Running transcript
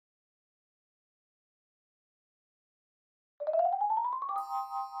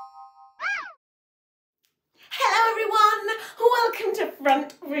Welcome to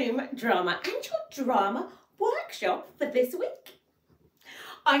Front Room Drama and your drama workshop for this week.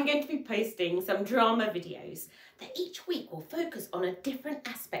 I'm going to be posting some drama videos that each week will focus on a different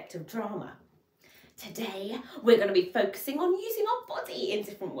aspect of drama. Today, we're going to be focusing on using our body in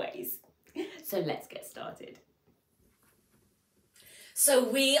different ways. So let's get started. So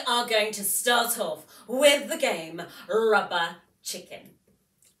we are going to start off with the game Rubber Chicken.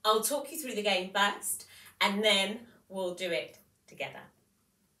 I'll talk you through the game first and then we'll do it together.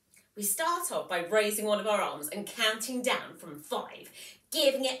 We start off by raising one of our arms and counting down from 5,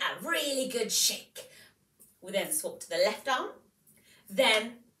 giving it a really good shake. We then swap to the left arm.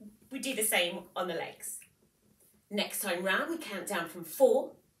 Then we do the same on the legs. Next time round, we count down from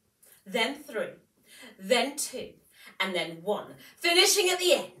 4, then 3, then 2, and then 1. Finishing at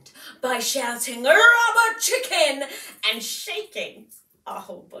the end by shouting "Rubber Chicken" and shaking our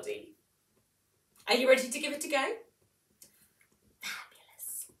whole body. Are you ready to give it a go?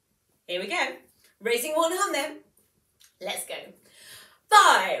 Fabulous. Here we go. Raising one arm then. Let's go.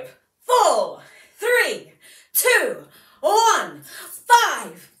 5, 4, 3, 2, 1.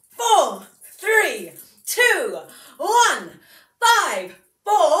 5, 4, 3, 2, 1. 5,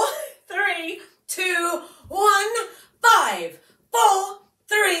 4, 3, 2, 1. 5, 4,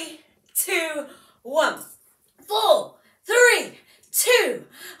 3, 2, 1. 4, 3, 2,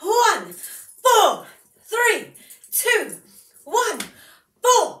 1. 4, 3, 2, 1.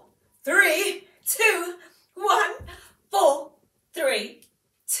 4, 3, 2, 1. 4, 3,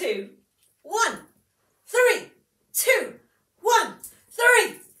 2, 1. 3, 2, 1.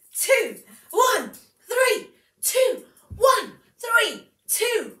 3, 2, 1. 3, 2, 1. 3,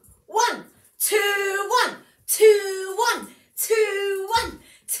 2, 1. 2, 1. 2, 1. 2, 1.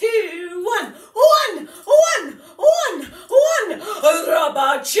 2, 1. 1, 1, 1, 1.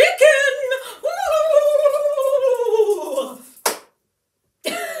 Rubber chicken.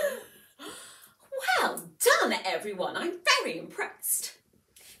 Well done, everyone. I'm very impressed.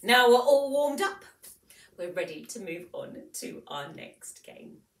 Now we're all warmed up. We're ready to move on to our next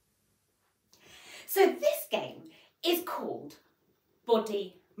game. So this game is called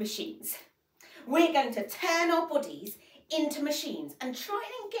Body Machines. We're going to turn our bodies into machines and try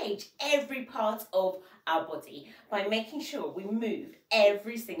and engage every part of our body by making sure we move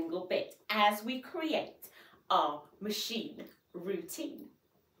every single bit as we create our machine routine.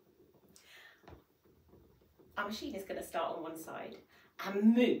 Our machine is going to start on one side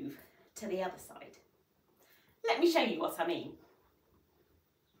and move to the other side. Let me show you what I mean.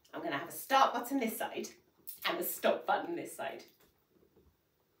 I'm going to have a start button this side and a stop button this side.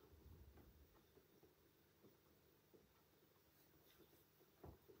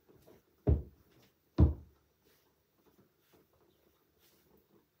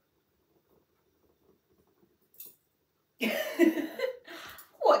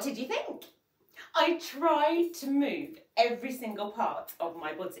 What did you think? I tried to move every single part of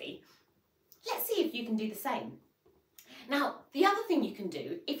my body. Let's see if you can do the same. Now, the other thing you can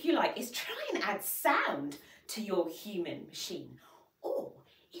do, if you like, is try and add sound to your human machine. Or,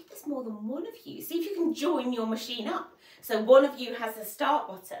 if there's more than one of you, see if you can join your machine up. So one of you has the start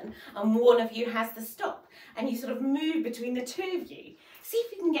button and one of you has the stop. And you sort of move between the two of you. See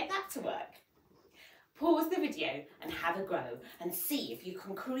if you can get that to work. Pause the video and have a go and see if you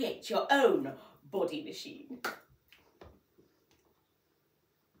can create your own body machine.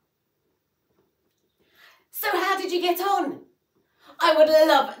 So how did you get on? I would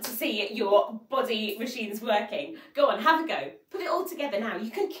love to see your body machines working. Go on, have a go. Put it all together now.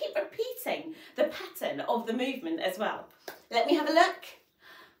 You can keep repeating the pattern of the movement as well. Let me have a look.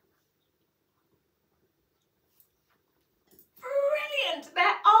 Brilliant! There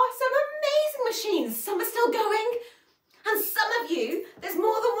are some amazing machines. Some are still going. And some of you, there's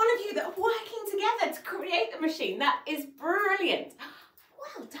more than one of you that are working together to create the machine. That is brilliant.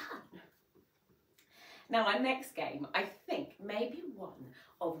 Well done. Now our next game, I think, may be one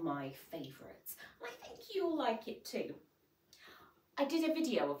of my favourites. I think you'll like it too. I did a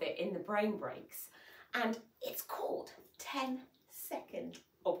video of it in the brain breaks and it's called 10-second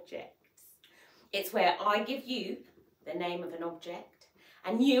objects. It's where I give you the name of an object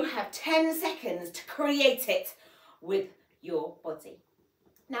and you have 10 seconds to create it with your body.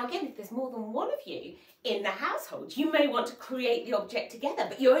 Now again, if there's more than one of you in the household, you may want to create the object together,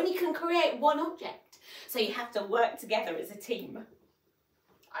 but you only can create one object. So you have to work together as a team.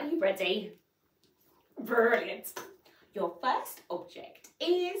 Are you ready? Brilliant. Your first object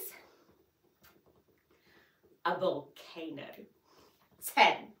is a volcano.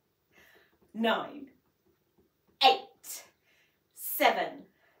 10, 9, 8, 7,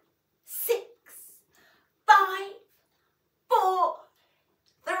 6, 5, 4,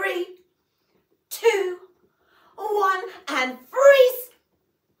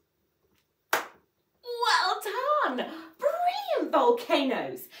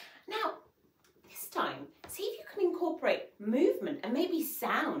 volcanoes. Now, this time, see if you can incorporate movement and maybe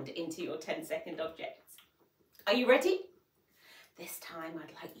sound into your 10-second objects. Are you ready? This time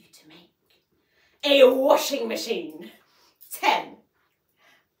I'd like you to make a washing machine. 10,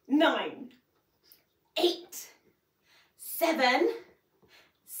 9, 8, 7,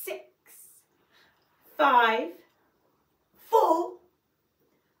 6, 5, 4,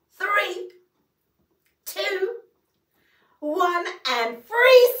 3, 2, 1, and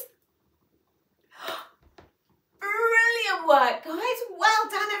freeze. Brilliant work, guys. Well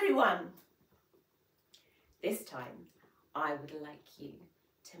done, everyone. This time, I would like you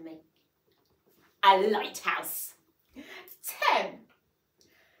to make a lighthouse. 10,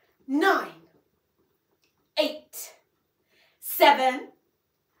 9, 8, 7,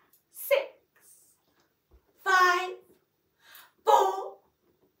 6, 5, 4,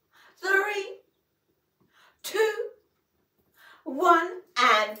 3, 2, 1,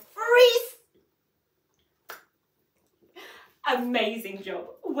 and freeze. Amazing job.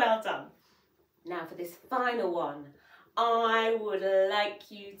 Well done. Now for this final one, I would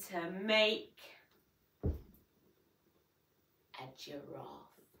like you to make a giraffe.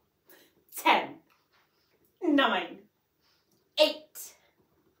 10, 9, 8,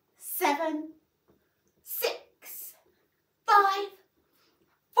 7, 6, 5,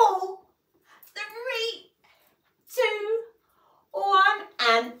 4, 3, 2, 1,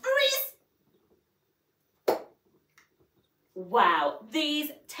 and freeze. Wow,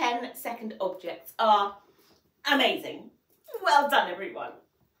 these 10-second objects are amazing. Well done, everyone.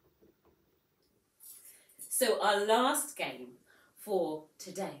 So our last game for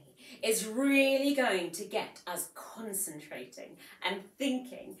today is really going to get us concentrating and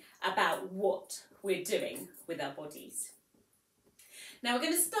thinking about what we're doing with our bodies. Now we're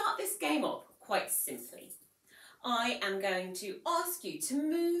going to start this game off quite simply. I am going to ask you to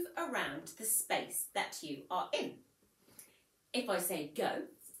move around the space that you are in. If I say go,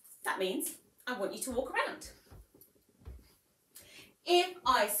 that means I want you to walk around. If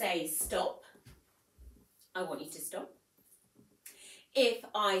I say stop, I want you to stop. If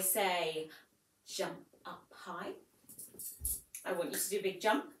I say jump up high, I want you to do a big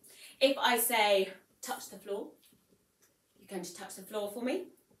jump. If I say touch the floor, you're going to touch the floor for me.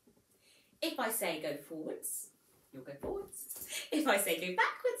 If I say go forwards, you'll go forwards. If I say go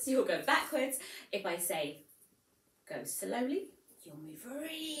backwards, you'll go backwards. If I say go slowly, you'll move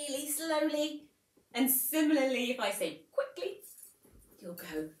really slowly. And similarly, if I say quickly, you'll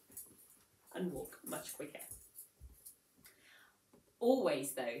go and walk much quicker.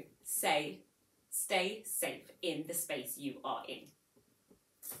 Always though, stay safe in the space you are in.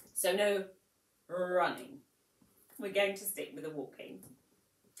 So no running. We're going to stick with the walking.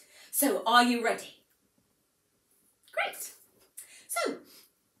 So are you ready? Great. So,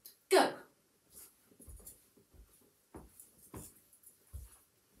 go.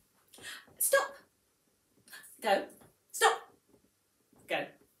 Stop. Go. Stop. Go.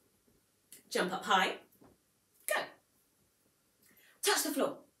 Jump up high. Go. Touch the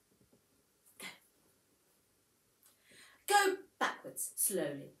floor. Go. Go backwards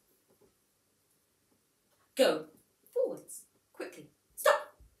slowly. Go forwards quickly.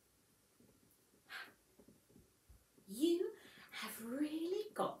 Stop. You have really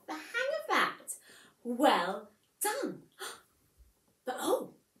got the hang of that. Well done. But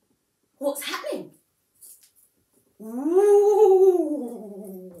oh, what's happening? Ooh.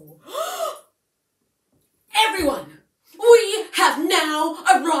 Everyone, we have now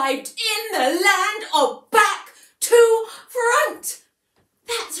arrived in the land of back to front.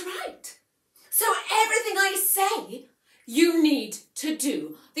 That's right. So everything I say, you need to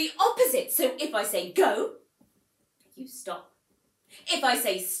do the opposite. So if I say go, you stop. If I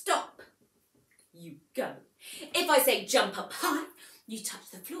say stop, you go. If I say jump up high, you touch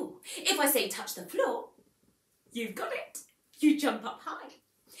the floor. If I say touch the floor, you've got it. You jump up high.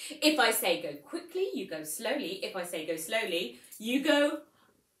 If I say go quickly, you go slowly. If I say go slowly, you go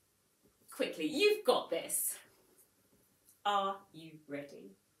quickly. You've got this. Are you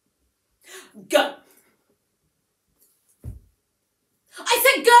ready? Go! I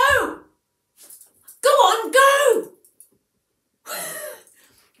said go! Go on, go!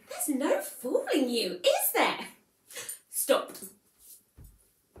 There's no fooling you, is there? Stop.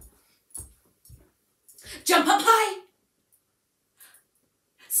 Jump up high.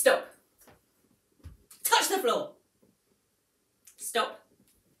 Stop. Touch the floor. Stop.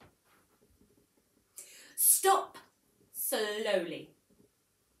 Stop slowly.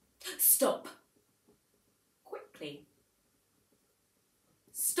 Stop quickly.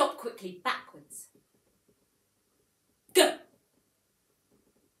 Stop quickly backwards. Go.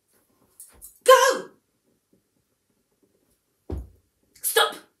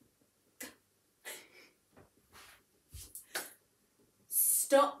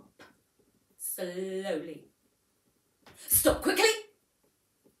 Stop slowly. Stop quickly.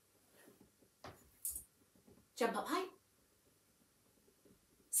 Jump up high.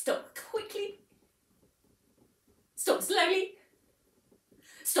 Stop quickly. Stop slowly.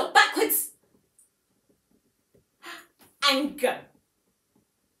 Stop backwards. And go.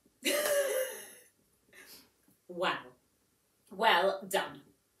 Wow. Well done.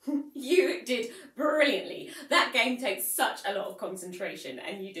 You did brilliantly. That game takes such a lot of concentration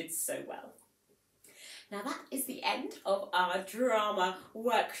and you did so well. Now that is the end of our drama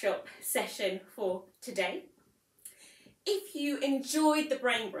workshop session for today. If you enjoyed the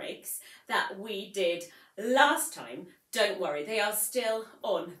brain breaks that we did last time, don't worry, they are still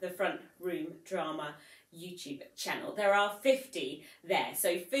on the Front Room Drama YouTube channel. There are 50 there,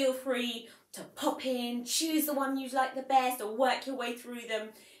 so feel free to pop in, choose the one you like the best or work your way through them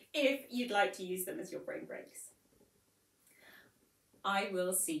if you'd like to use them as your brain breaks. I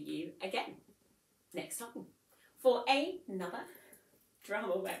will see you again next time for another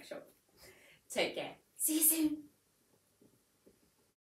drama workshop. Take care. See you soon.